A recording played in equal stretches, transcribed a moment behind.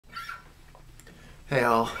Hey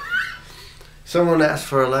all. Someone asked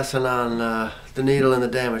for a lesson on The Needle and the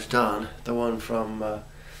Damage Done, the one from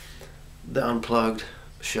the Unplugged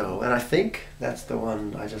show, and I think that's the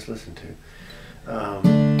one I just listened to.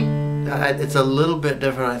 It's a little bit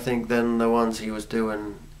different, I think, than the ones he was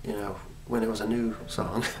doing, you know, when it was a new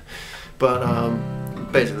song, but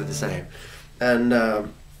basically the same. And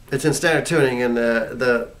it's in standard tuning, and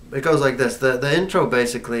it goes like this. The intro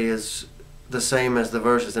basically is the same as the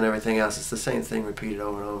verses and everything else. It's the same thing repeated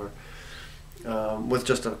over and over, with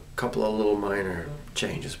just a couple of little minor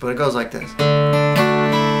changes. But it goes like this.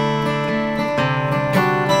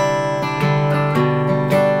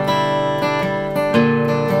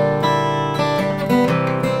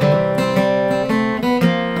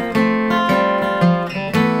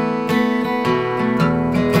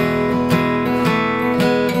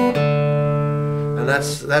 And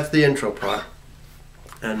that's the intro part.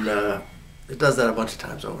 And it does that a bunch of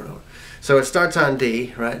times over and over. So it starts on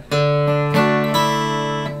D, right? And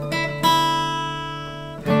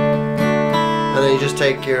then you just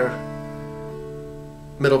take your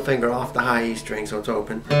middle finger off the high E string so it's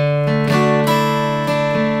open.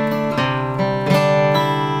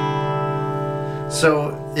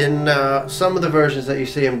 So in some of the versions that you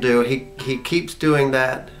see him do, he keeps doing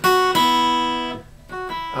that on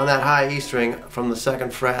that high E string from the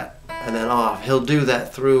 2nd fret and then off. He'll do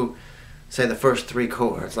that through, say, the first 3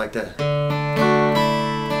 chords, like that.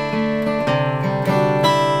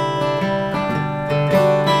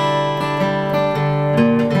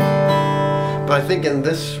 But I think in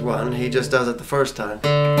this one, he just does it the first time.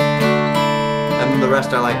 And the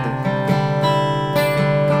rest are like that.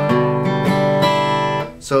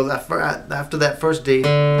 So after that first D,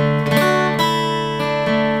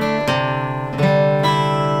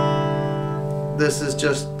 this is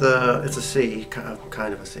just it's a C,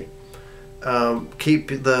 kind of a C.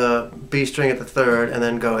 Keep the B string at the 3rd and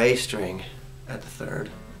then go A string at the 3rd.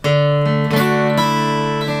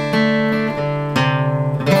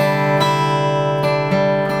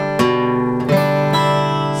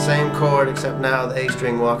 Same chord, except now the A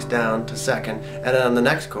string walks down to 2nd, and then on the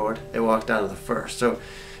next chord it walks down to the 1st. So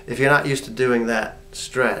if you're not used to doing that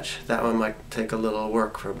stretch, that one might take a little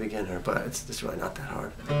work for a beginner, but it's really not that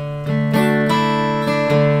hard.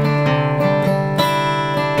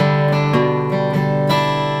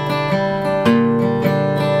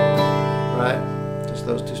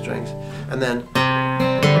 Those 2 strings, and then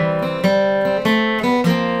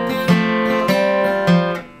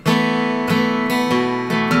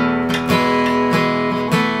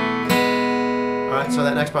alright, so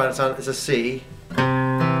that next part is a C.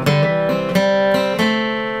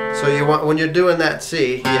 So you want, when you're doing that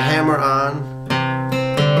C, you hammer on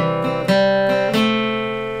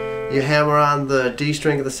the D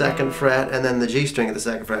string of the 2nd fret and then the G string of the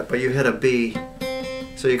 2nd fret, but you hit a B,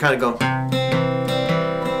 so you kind of go.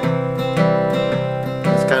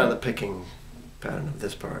 Kind of the picking pattern of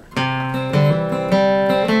this part, right?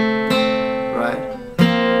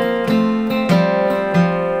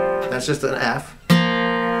 That's just an F.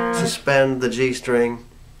 Suspend the G string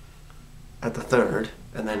at the 3rd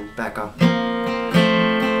and then back off.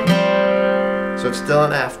 So it's still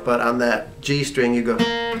an F, but on that G string you go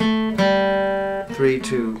 3,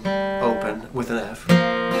 2, open with an F.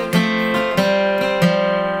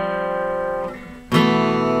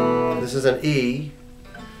 This is an E,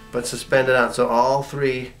 but suspended out, so all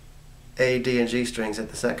 3 A, D, and G strings at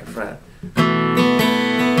the 2nd fret.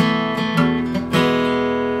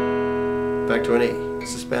 Back to an E,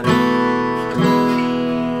 suspended.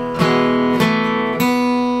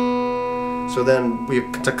 So then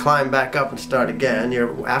to climb back up and start again,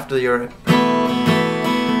 after your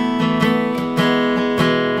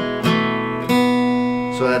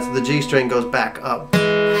so that's the G string goes back up to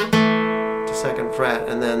 2nd fret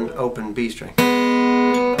and then open B string.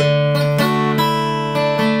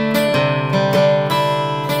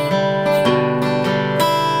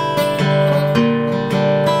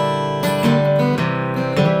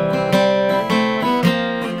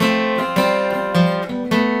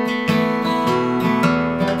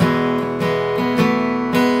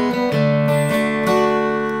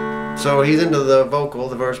 So he's into the vocal,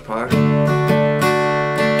 the verse part.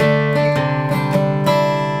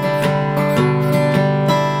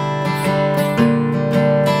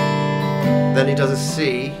 Then he does a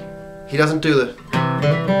C. He doesn't do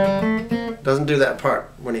that part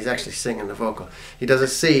when he's actually singing the vocal. He does a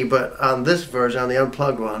C, but on this version, on the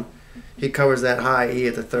Unplugged one, he covers that high E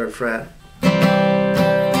at the 3rd fret.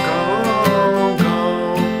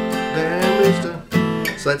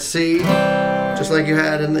 So that's C, just like you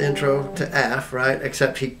had in the intro, to F, right?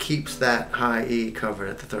 Except he keeps that high E covered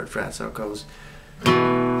at the 3rd fret, so it goes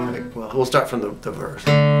Well, we'll start from the verse.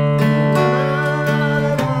 Yeah.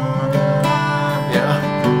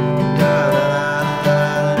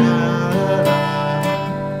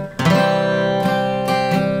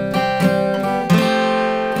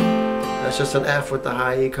 That's just an F with the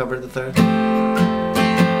high E covered the third.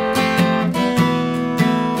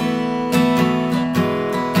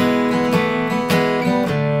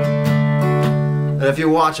 And if you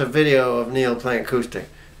watch a video of Neil playing acoustic,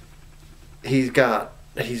 he's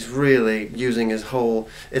really using his whole,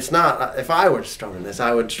 it's not, if I were strumming this,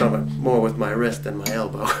 I would strum it more with my wrist than my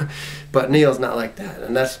elbow. But Neil's not like that,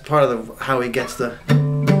 and that's part of how he gets the, you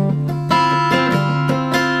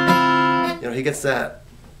know, he gets that,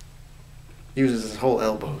 uses his whole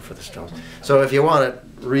elbow for the strums. So if you want to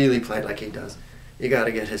really play it like he does, you got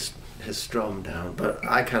to get his strum down, but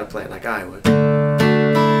I kind of play it like I would.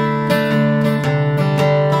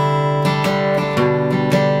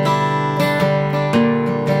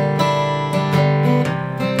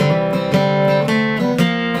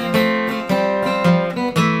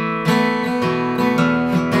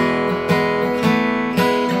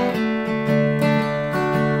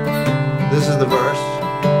 This is the verse.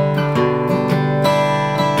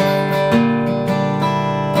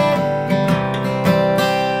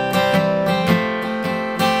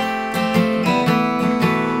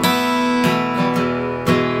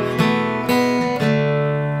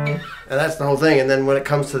 And that's the whole thing. And then when it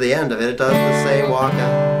comes to the end of it, it does the same walk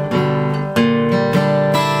out.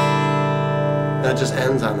 And it just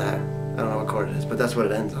ends on that. I don't know what chord it is, but that's what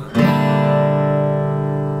it ends on.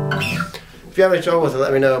 If you have any trouble with it,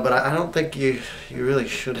 let me know, but I don't think you really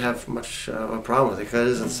should have much of a problem with it, because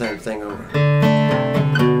it is the same thing over.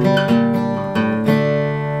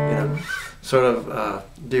 You know, sort of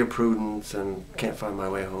Dear Prudence and Can't Find My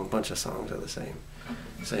Way Home, a bunch of songs are the same,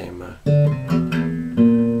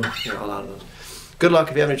 you know, a lot of those. Good luck.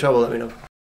 If you have any trouble, let me know.